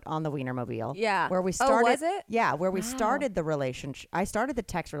the note on the Wienermobile. Yeah. Where we started. Oh, was it? Yeah, where we started the relationship. I started the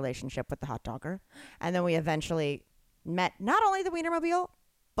text relationship with the hot dogger, and then we eventually met not only the Wienermobile,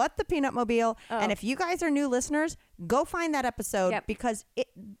 but the Peanut Mobile. Oh. And if you guys are new listeners, go find that episode because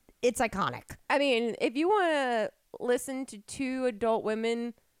it's iconic. I mean, if you want to listen to two adult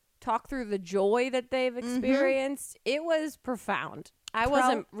women talk through the joy that they've experienced, it was profound. I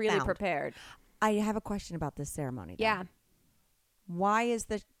wasn't really prepared. I have a question about this ceremony, though. Yeah. Why is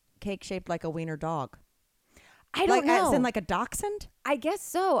the cake shaped like a wiener dog? I don't know. As in like a dachshund? I guess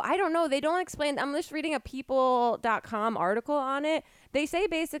so. I don't know. They don't explain. I'm just reading a people.com article on it. They say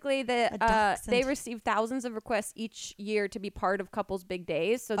basically that they receive thousands of requests each year to be part of couples' big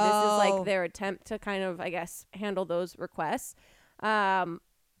days. So this is like their attempt to kind of, I guess, handle those requests. I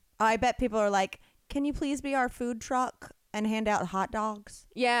bet people are like, can you please be our food truck? and hand out hot dogs?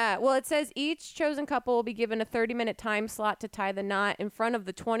 Yeah, well, it says each chosen couple will be given a 30-minute time slot to tie the knot in front of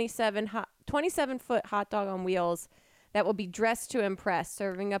the 27-foot hot dog on wheels that will be dressed to impress,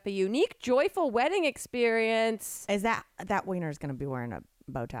 serving up a unique, joyful wedding experience. Is that wiener's going to be wearing a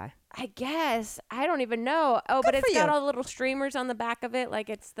bow tie? I guess. I don't even know. Oh, but it's got all the little streamers on the back of it, like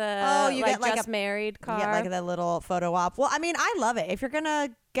it's the you get like just married car. You get like the little photo op. Well, I mean, I love it. If you're going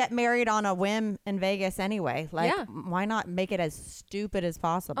to get married on a whim in Vegas anyway, like why not make it as stupid as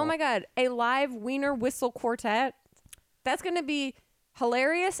possible? Oh my God. A live wiener whistle quartet. That's going to be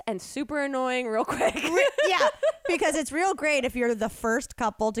hilarious and super annoying real quick. Yeah, because it's real great if you're the first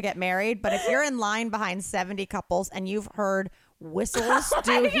couple to get married, but if you're in line behind 70 couples and you've heard whistles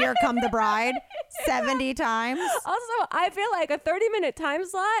do Here Come the Bride 70 times. Also, I feel like a 30-minute time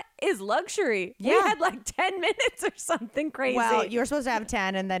slot is luxury. Yeah. We had like 10 minutes or something crazy. Well, you were supposed to have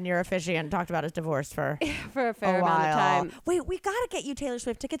 10, and then your officiant talked about his divorce for a fair amount of time. Wait, we got to get you Taylor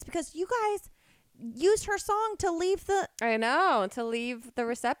Swift tickets because you guys used her song to leave the... I know, to leave the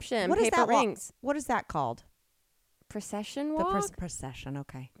reception. What Paper is that rings. What is that called? Procession walk? The procession,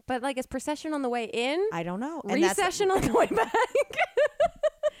 okay. But like, is procession on the way in? I don't know. Recession on the way back?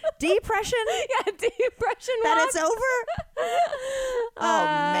 Depression? Yeah, depression walk. That it's over? Oh,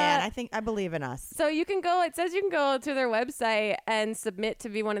 man. I believe in us. So you can go, it says you can go to their website and submit to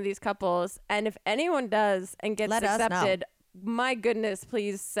be one of these couples. And if anyone does and gets accepted, my goodness,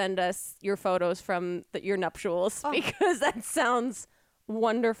 please send us your photos from your nuptials because that sounds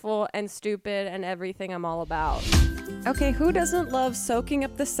wonderful and stupid and everything I'm all about. Okay, who doesn't love soaking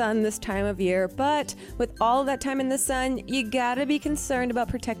up the sun this time of year? But with all of that time in the sun, you gotta be concerned about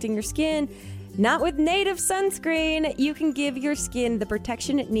protecting your skin. Not with Native sunscreen. You can give your skin the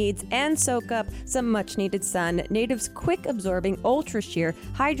protection it needs and soak up some much needed sun. Native's quick absorbing, ultra sheer,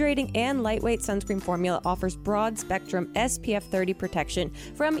 hydrating, and lightweight sunscreen formula offers broad spectrum SPF 30 protection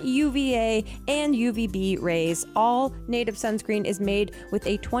from UVA and UVB rays. All Native sunscreen is made with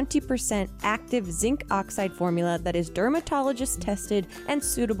a 20% active zinc oxide formula that is dermatologist tested and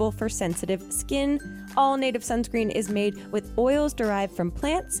suitable for sensitive skin. All Native sunscreen is made with oils derived from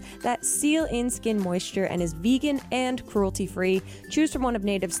plants that seal in skin moisture and is vegan and cruelty-free. Choose from one of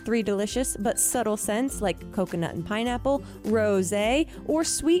Native's 3 delicious but subtle scents like coconut and pineapple, rosé, or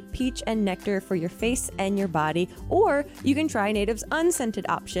sweet peach and nectar for your face and your body. Or you can try Native's unscented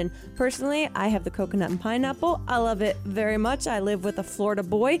option. Personally, I have the coconut and pineapple. I love it very much. I live with a Florida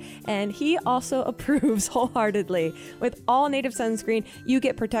boy, and he also approves wholeheartedly. With all Native sunscreen, you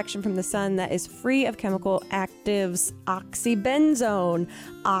get protection from the sun that is free of chemical actives, oxybenzone,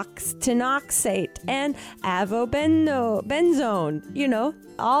 octinoxate, and avobenzone. You know,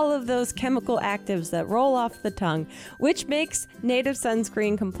 all of those chemical actives that roll off the tongue, which makes Native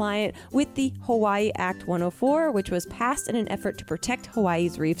sunscreen compliant with the Hawaii Act 104, which was passed in an effort to protect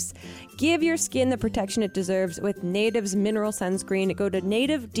Hawaii's reefs. Give your skin the protection it deserves with Native's mineral sunscreen. Go to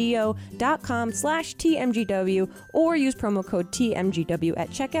nativedeo.com/TMGW or use promo code TMGW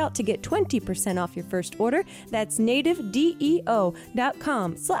at checkout to get 20% off your first order. That's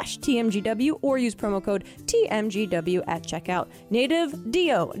nativedeo.com/TMGW or use promo code TMGW at checkout.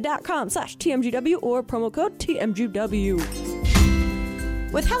 nativedeo.com/TMGW or promo code TMGW.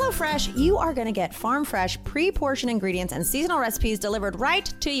 With HelloFresh, you are going to get farm-fresh, pre-portioned ingredients and seasonal recipes delivered right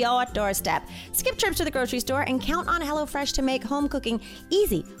to your doorstep. Skip trips to the grocery store and count on HelloFresh to make home cooking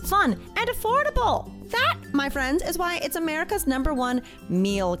easy, fun, and affordable. That, my friends, is why it's America's #1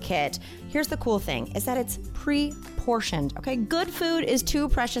 meal kit. Here's the cool thing, is that it's pre-portioned, okay? Good food is too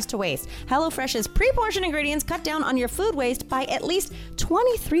precious to waste. HelloFresh's pre-portioned ingredients cut down on your food waste by at least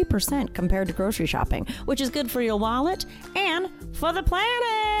 23% compared to grocery shopping, which is good for your wallet and for the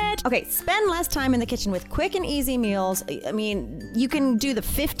planet. Okay, spend less time in the kitchen with quick and easy meals. I mean, you can do the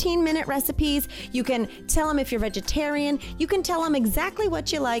 15-minute recipes. You can tell them if you're vegetarian. You can tell them exactly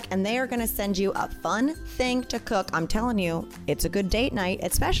what you like, and they are going to send you a fun thing to cook. I'm telling you, it's a good date night,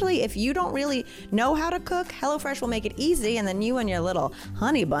 especially if you don't really know how to cook. HelloFresh will make it easy, and then you and your little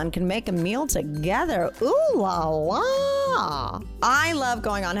honey bun can make a meal together. Ooh la la! I love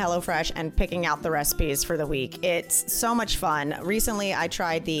going on HelloFresh and picking out the recipes for the week. It's so much fun. Recently, I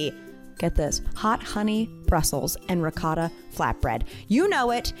tried the, get this, hot honey Brussels and ricotta flatbread. You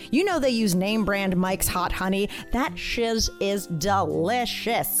know it. You know they use name brand Mike's Hot Honey. That shiz is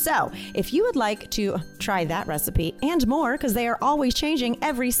delicious. So if you would like to try that recipe and more, because they are always changing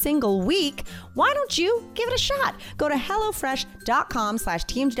every single week, why don't you give it a shot? Go to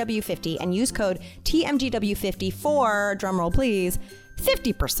HelloFresh.com/TMGW50 and use code TMGW50 for, drumroll please,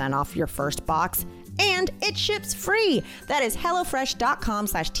 50% off your first box. And it ships free. That is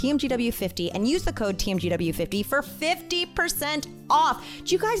HelloFresh.com/TMGW50 and use the code TMGW50 for 50% off.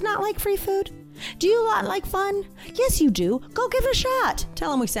 Do you guys not like free food? Do you not like fun? Yes, you do. Go give it a shot.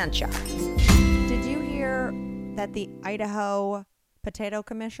 Tell them we sent you. Did you hear that the Idaho Potato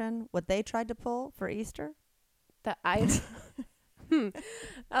Commission, what they tried to pull for Easter?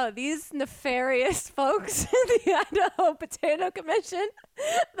 Oh, these nefarious folks in the Idaho Potato Commission,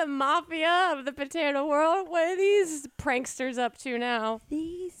 the mafia of the potato world. What are these pranksters up to now?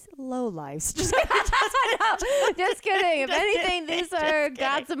 These lowlifes. Just Just kidding. If anything, these are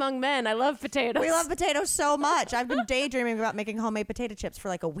gods among men. I love potatoes. We love potatoes so much. I've been daydreaming about making homemade potato chips for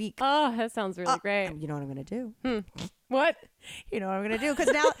like a week. Oh, that sounds really great. You know what I'm going to do? What? You know what I'm going to do?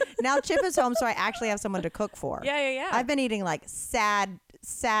 Because now Chip is home, so I actually have someone to cook for. Yeah. I've been eating like sad,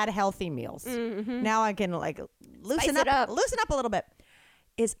 healthy meals. Mm-hmm. Now I can like loosen up a little bit.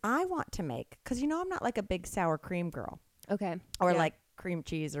 I want to make, because I'm not like a big sour cream girl. Okay. Or like cream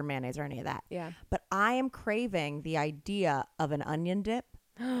cheese or mayonnaise or any of that. Yeah. But I am craving the idea of an onion dip.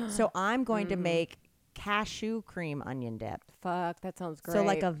 So I'm going to make cashew cream onion dip. Fuck, that sounds great. So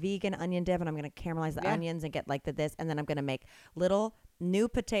like a vegan onion dip, and I'm going to caramelize the onions and get like this, and then I'm going to make little new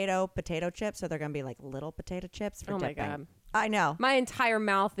potato chips. So they're going to be like little potato chips for dipping. My God. I know. My entire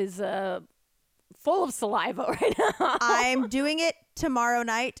mouth is full of saliva right now. I'm doing it tomorrow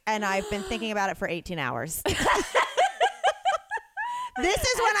night, and I've been thinking about it for 18 hours. This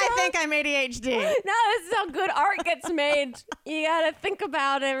is when I think I'm ADHD. No, this is how good art gets made. You gotta think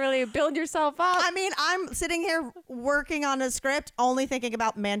about it, really build yourself up. I mean, I'm sitting here working on a script, only thinking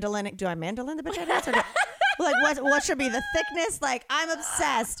about mandolin. Do I mandolin the potatoes? Or what should be the thickness? Like, I'm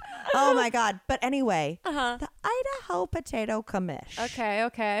obsessed. Oh my God. But anyway, the Idaho Potato Commission.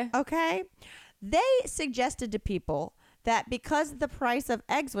 Okay. They suggested to people that because the price of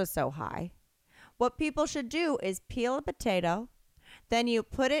eggs was so high, what people should do is peel a potato. Then you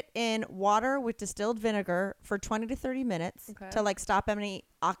put it in water with distilled vinegar for 20 to 30 minutes to like stop any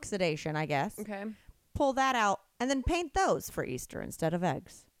oxidation, I guess. Okay. Pull that out and then paint those for Easter instead of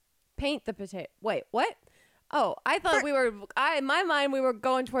eggs. Paint the potato. Wait, what? Oh, I thought in my mind, we were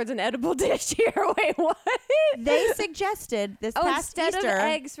going towards an edible dish here. Wait, what? They suggested this past instead Easter. of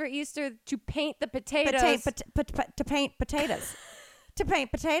eggs for Easter, to paint the potatoes. To paint potatoes. To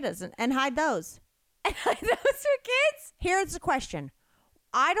paint potatoes and hide those. And hide those for kids? Here's the question.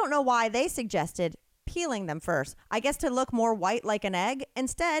 I don't know why they suggested peeling them first. I guess to look more white like an egg.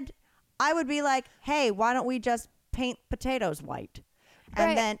 Instead, I would be like, hey, why don't we just paint potatoes white?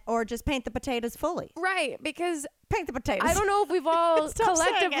 And then, or just paint the potatoes fully. Right, because paint the potatoes. I don't know if we've all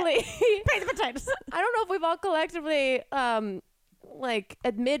collectively paint the potatoes. I don't know if we've all collectively like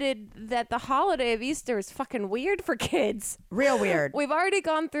admitted that the holiday of Easter is fucking weird for kids. Real weird. We've already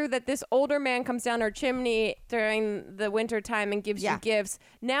gone through that. This older man comes down our chimney during the winter time and gives you gifts.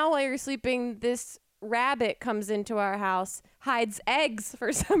 Now while you're sleeping, this rabbit comes into our house, hides eggs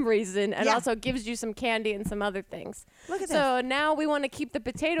for some reason, and also gives you some candy and some other things. Look at So now we want to keep the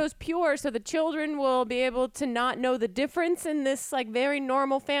potatoes pure so the children will be able to not know the difference in this like very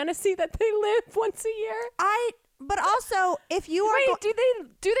normal fantasy that they live once a year. But also, if you are... Wait,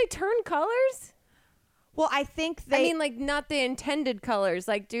 do they turn colors? Well, I think I mean, like, not the intended colors.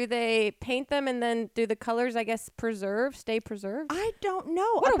 Like, do they paint them and then do the colors, I guess, stay preserved? I don't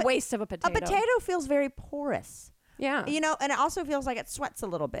know. What a waste of a potato. A potato feels very porous. Yeah. And it also feels like it sweats a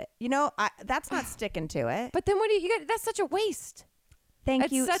little bit. That's not sticking to it. But then what do you get? That's such a waste.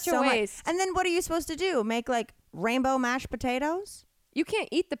 Thank you such so a much. waste. And then what are you supposed to do? Make, like, rainbow mashed potatoes? You can't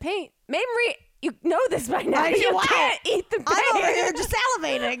eat the paint. Mamrie, you know this by now. You can't eat the paint. I'm over here just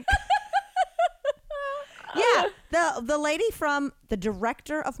salivating. The lady from the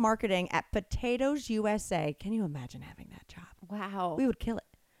director of marketing at Potatoes USA. Can you imagine having that job? Wow. We would kill it.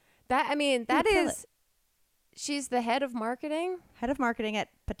 That is... She's the head of marketing? Head of marketing at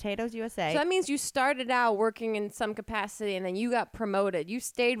Potatoes USA. So that means you started out working in some capacity and then you got promoted. You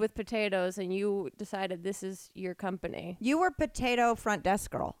stayed with Potatoes and you decided this is your company. You were potato front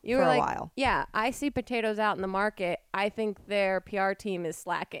desk girl for a while. Yeah, I see Potatoes out in the market. I think their PR team is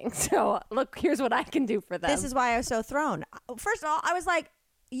slacking. So look, here's what I can do for them. This is why I was so thrown. First of all, I was like,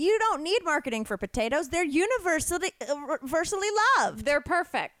 you don't need marketing for potatoes. They're universally loved. They're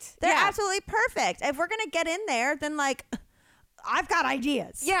perfect. They're absolutely perfect. If we're going to get in there, then like, I've got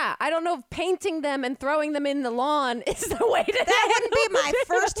ideas. Yeah, I don't know if painting them and throwing them in the lawn is the way to That wouldn't be my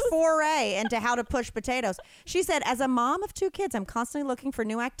first foray into how to push potatoes. She said, as a mom of 2 kids, I'm constantly looking for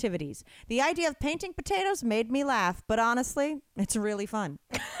new activities. The idea of painting potatoes made me laugh, but honestly, it's really fun.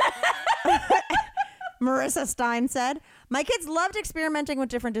 Marissa Stein said, My kids loved experimenting with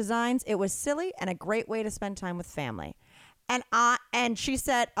different designs. It was silly and a great way to spend time with family. And she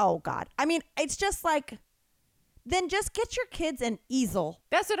said, oh, God. I mean, it's just like, then just get your kids an easel.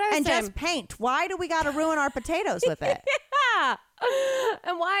 That's what I was and saying. just paint. Why do we got to ruin our potatoes with it? Yeah.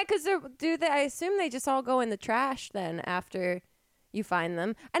 And why? Because I assume they just all go in the trash then after you find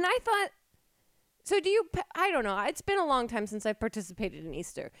them. And I thought, so I don't know. It's been a long time since I participated in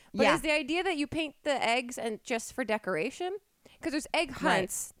Easter. But Yeah. is the idea that you paint the eggs and just for decoration? Because there's egg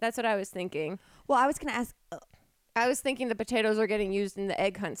hunts. That's what I was thinking. Well, I was going to ask. I was thinking the potatoes are getting used in the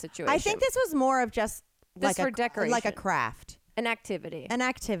egg hunt situation. I think this was more of just This for decoration. like a craft, an activity. an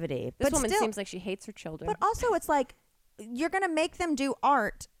activity. This but woman still, seems like she hates her children. But also, it's like you're going to make them do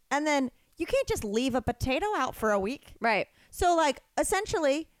art, and then you can't just leave a potato out for a week. Right. So, like,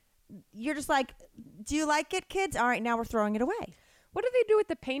 essentially, you're just like, do you like it, kids? All right, now we're throwing it away. What do they do with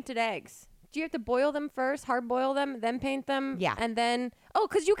the painted eggs? Do you have to boil them first, hard boil them, then paint them? Yeah. And then,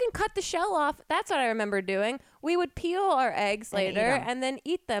 because you can cut the shell off. That's what I remember doing. We would peel our eggs And eat later 'em. and then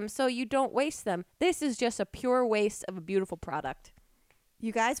eat them so you don't waste them. This is just a pure waste of a beautiful product.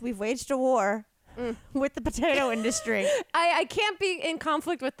 You guys, we've waged a war with the potato industry. I can't be in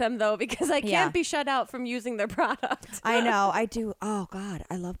conflict with them, though, because I can't Yeah. be shut out from using their product. I know. I do. Oh, God.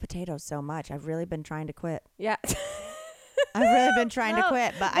 I love potatoes so much. I've really been trying to quit. Yeah. I've really been trying to No,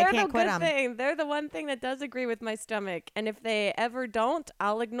 quit, but I they're can't the quit good them. thing. They're the one thing that does agree with my stomach. And if they ever don't,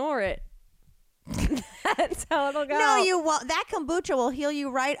 I'll ignore it. That's how it'll go. No, you won't. That kombucha will heal you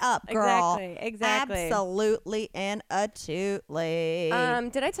right up, girl. Exactly. Absolutely and atutely.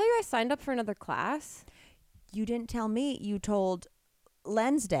 Did I tell you I signed up for another class? You didn't tell me. You told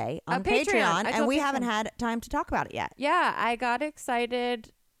Lensday on Patreon. Patreon, I and told we haven't Patreon. had time to talk about it yet. Yeah, I got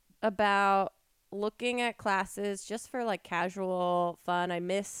excited about looking at classes just for like casual fun. I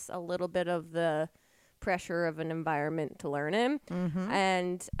miss a little bit of the pressure of an environment to learn in.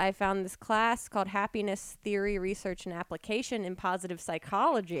 And I found this class called Happiness Theory, Research, and Application in Positive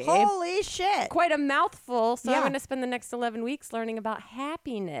Psychology. Holy shit. Quite a mouthful. So Yeah. I'm going to spend the next 11 weeks learning about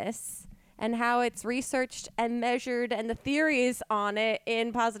happiness and how it's researched and measured and the theories on it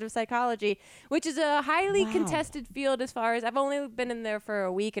in positive psychology, which is a highly Wow. contested field as far as I've only been in there for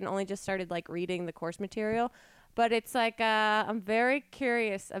a week and only just started like reading the course material. But it's like, I'm very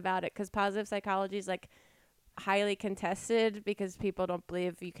curious about it because positive psychology is like highly contested because people don't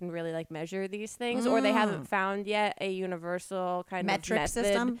believe you can really like measure these things or they haven't found yet a universal kind Metric of method,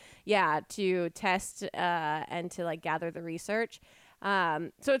 system? yeah, to test and to like gather the research. So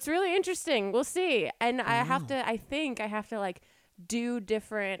it's really interesting. We'll see. And I think I have to like do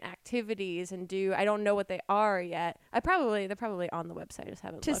different activities and I don't know what they are yet. They're probably on the website. I just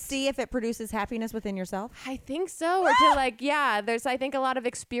haven't To looked. see if it produces happiness within yourself? I think so. Or to like, there's, I think, a lot of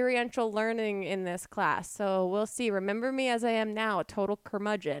experiential learning in this class. So we'll see. Remember me as I am now, a total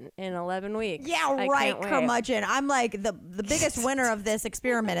curmudgeon in 11 weeks. Yeah, I right, can't wait. curmudgeon. I'm like, the biggest winner of this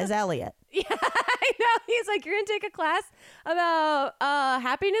experiment is Elliot. Yeah, I know. He's like, you're going to take a class about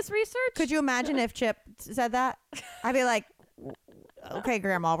happiness research? Could you imagine if Chip said that? I'd be like, okay,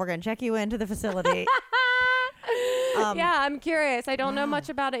 Grandma, we're going to check you into the facility. Yeah, I'm curious. I don't know much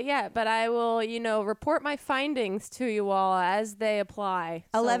about it yet, but I will, report my findings to you all as they apply.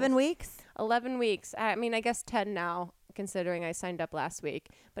 So, 11 weeks? 11 weeks. I mean, I guess 10 now, considering I signed up last week.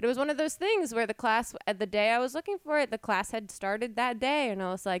 But it was one of those things where the class, at the day I was looking for it, the class had started that day. And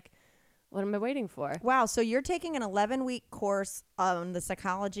I was like, what am I waiting for? Wow, so you're taking an 11-week course on the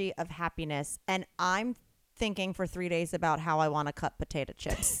psychology of happiness, and I'm thinking for 3 days about how I want to cut potato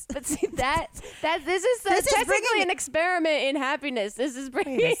chips. But see, this is This is technically bringing- an experiment in happiness. This is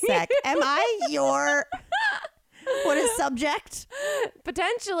bringing Wait a sec. Am I your... What is subject?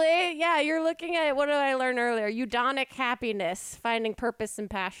 Potentially, yeah. You're looking at what did I learn earlier? Eudonic happiness, finding purpose and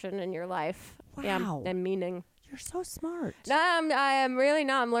passion in your life. Yeah, Wow. and meaning. You're so smart. No, I am really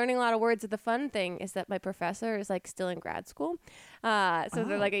not. I'm learning a lot of words. The fun thing is that my professor is like still in grad school, so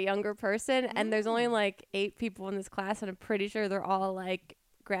they're like a younger person, and there's only like 8 people in this class, and I'm pretty sure they're all like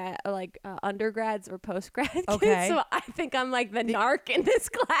undergrads or postgrads. Okay. So I think I'm like the narc in this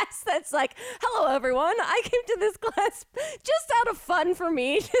class that's like, hello everyone, I came to this class just out of fun for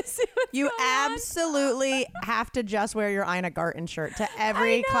me to see what's You going on. absolutely have to just wear your Ina Garten shirt to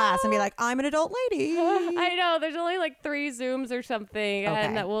every class and be like, I'm an adult lady. I know there's only like 3 Zooms or something, Okay.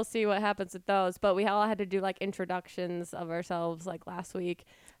 and we'll see what happens with those. But we all had to do like introductions of ourselves like last week.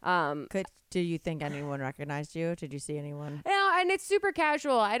 Do you think anyone recognized you? Did you see anyone? And it's super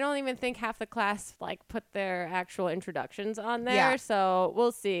casual. I don't even think half the class like put their actual introductions on there. Yeah. So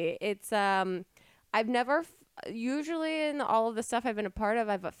we'll see. It's I've never usually in all of the stuff I've been a part of,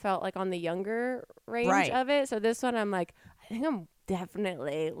 I've felt like on the younger range Right. of it. So this one, I'm like, I think I'm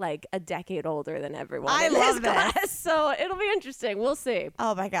definitely like a decade older than everyone. I in love this this. class. So it'll be interesting. We'll see.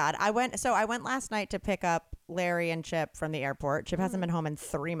 Oh my God. I went last night to pick up Larry and Chip from the airport. Chip hasn't been home in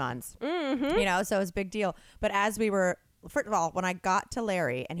 3 months, you know, so it's a big deal. But as we were, first of all, when I got to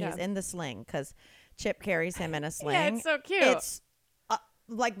Larry and he's Yeah. in the sling, because Chip carries him in a sling. Yeah, it's so cute. It's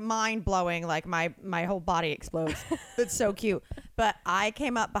like mind blowing. Like my whole body explodes. It's so cute. But I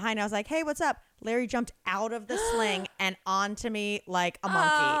came up behind. I was like, "Hey, what's up?" Larry jumped out of the sling and onto me like a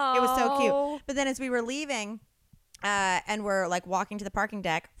monkey. It was so Oh. cute. But then as we were leaving, and we're like walking to the parking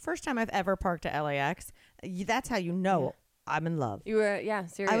deck. First time I've ever parked at LAX. That's how you know I'm in love. You were, yeah,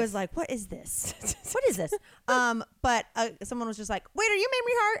 serious. I was like, "What is this? What is this?" But someone was just like, "Wait, are you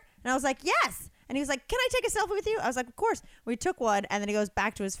Mamrie Hart?" And I was like, "Yes." And he was like, "Can I take a selfie with you?" I was like, "Of course." We took one, and then he goes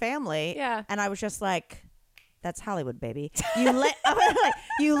back to his family. Yeah. And I was just like, "That's Hollywood, baby."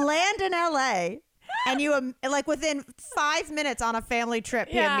 You land in LA. And you like within 5 minutes on a family trip,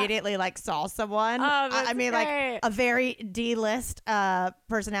 he Yeah. immediately like saw someone. Oh, that's I mean, great. like a very D-list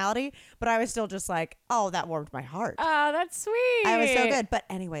personality. But I was still just like, oh, that warmed my heart. Oh, that's sweet. I was so good. But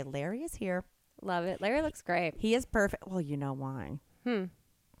anyway, Larry is here. Love it. Larry looks great. He is perfect. Well, you know why.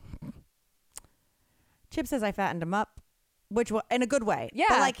 Chip says I fattened him up, which was in a good way. Yeah.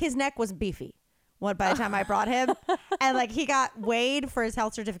 But like his neck was beefy. What by the time I brought him, and like he got weighed for his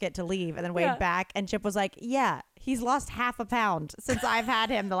health certificate to leave, and then weighed Yeah. back. And Chip was like, "Yeah, he's lost half a pound since I've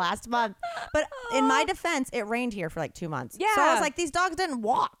had him the last month." But in my defense, it rained here for like 2 months. So I Yeah. was like, these dogs didn't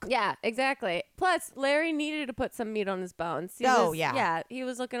walk. Yeah, exactly. Plus, Larry needed to put some meat on his bones. Yeah. Yeah, he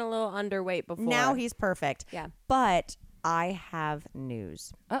was looking a little underweight before. Now he's perfect. Yeah. But I have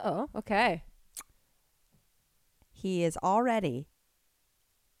news. Uh-oh. Okay. He is already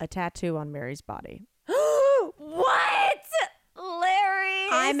a tattoo on Mary's body. What? Larry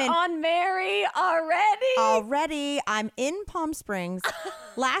I'm is in- on Mary already? I'm in Palm Springs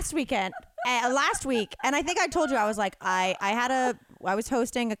last week, and I think I told you I was like I was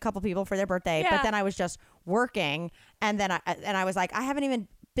hosting a couple people for their birthday, Yeah. but then I was just working, and then I was like I haven't even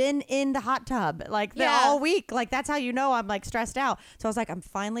been in the hot tub like Yeah. all week. Like that's how you know I'm like stressed out. So I was like, I'm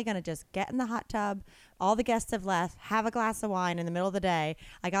finally gonna just get in the hot tub. All the guests have left, have a glass of wine in the middle of the day.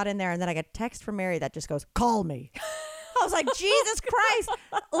 I got in there, and then I got a text from Mary that just goes, "Call me." I was like, Jesus Christ.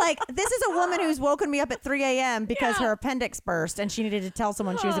 Like, this is a woman who's woken me up at 3 a.m. because Yeah. her appendix burst and she needed to tell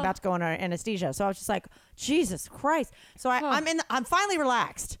someone she was about to go under anesthesia. So I was just like, Jesus Christ. So I'm finally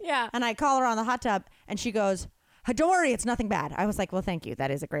relaxed. Yeah. And I call her on the hot tub, and she goes, "Don't worry, it's nothing bad." I was like, "Well, thank you. That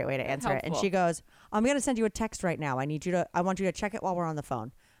is a great way to answer it." And helpful. she goes, "I'm going to send you a text right now. I want you to check it while we're on the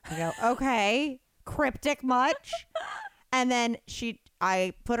phone." I go, "Okay, cryptic much?" And then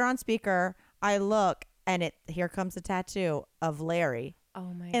I put her on speaker. I look, and here comes the tattoo of Larry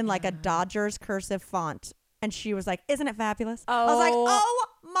Oh my in like a Dodgers cursive font. And she was like, "Isn't it fabulous?" I was like, "Oh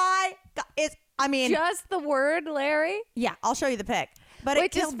my God." Just the word Larry? Yeah, I'll show you the pic. But Which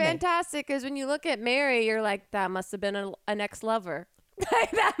it is killed me. fantastic because when you look at Mary, you're like, that must have been an ex-lover.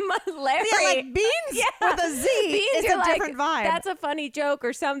 Like that must Larry. Yeah, like Beans with a Z. Beans, It's you're a different vibe. That's a funny joke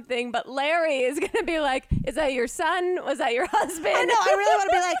or something, but Larry is gonna be like, is that your son? Was that your husband? I know. I really want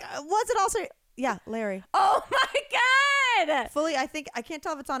to be like, was it also? Yeah, Larry. Oh my God. Fully, I can't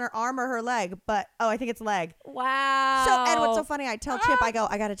tell if it's on her arm or her leg, but I think it's leg. Wow. So, and what's so funny, I tell Chip, I go,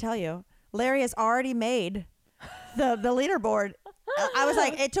 I got to tell you, Larry has already made the leaderboard. I was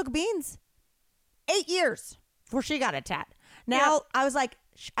like, it took Beans 8 years before she got a tat. Now, I was like,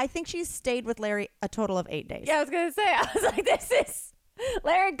 I think she's stayed with Larry a total of 8 days. Yeah, I was gonna say, I was like, this is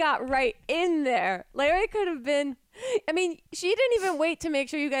Larry got right in there. Larry could have been. I mean, she didn't even wait to make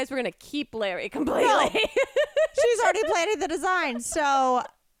sure you guys were gonna keep Larry completely. No. She's already planning the design. So,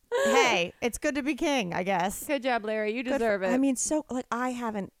 hey, it's good to be king, I guess. Good job, Larry. You Good deserve for- it. I mean, so like I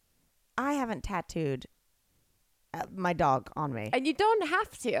haven't tattooed my dog on me, and you don't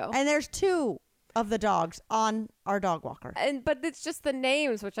have to. and there's 2 of the dogs on our dog walker. But it's just the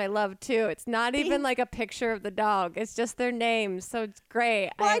names, which I love too. It's not even Beans. like a picture of the dog. It's just their names. So it's great.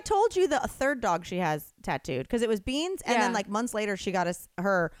 Well, I told you the third dog she has tattooed because it was Beans, and then Yeah. like months later she got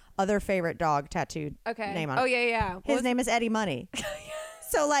her other favorite dog tattooed. okay. Name on Oh it. yeah. His name is Eddie Money.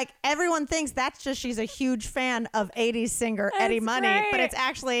 So like everyone thinks that's just she's a huge fan of 80s singer Eddie That's Money, but great. it's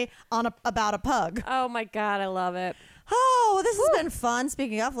actually about a pug. Oh my God, I love it. Oh, this has been fun.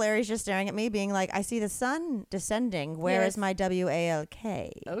 Speaking of, Larry's just staring at me, being like, I see the sun descending. Where is my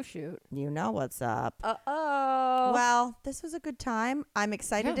WALK? Oh, shoot. You know what's up. Uh-oh. Well, this was a good time. I'm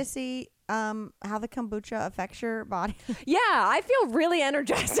excited to see how the kombucha affects your body. Yeah, I feel really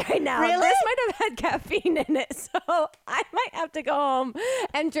energized right now. Really? This might have had caffeine in it, so I might have to go home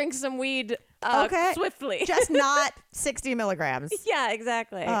and drink some weed Okay. swiftly. Just not 60 milligrams. Yeah,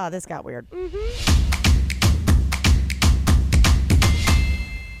 exactly. Oh, this got weird. Mm-hmm.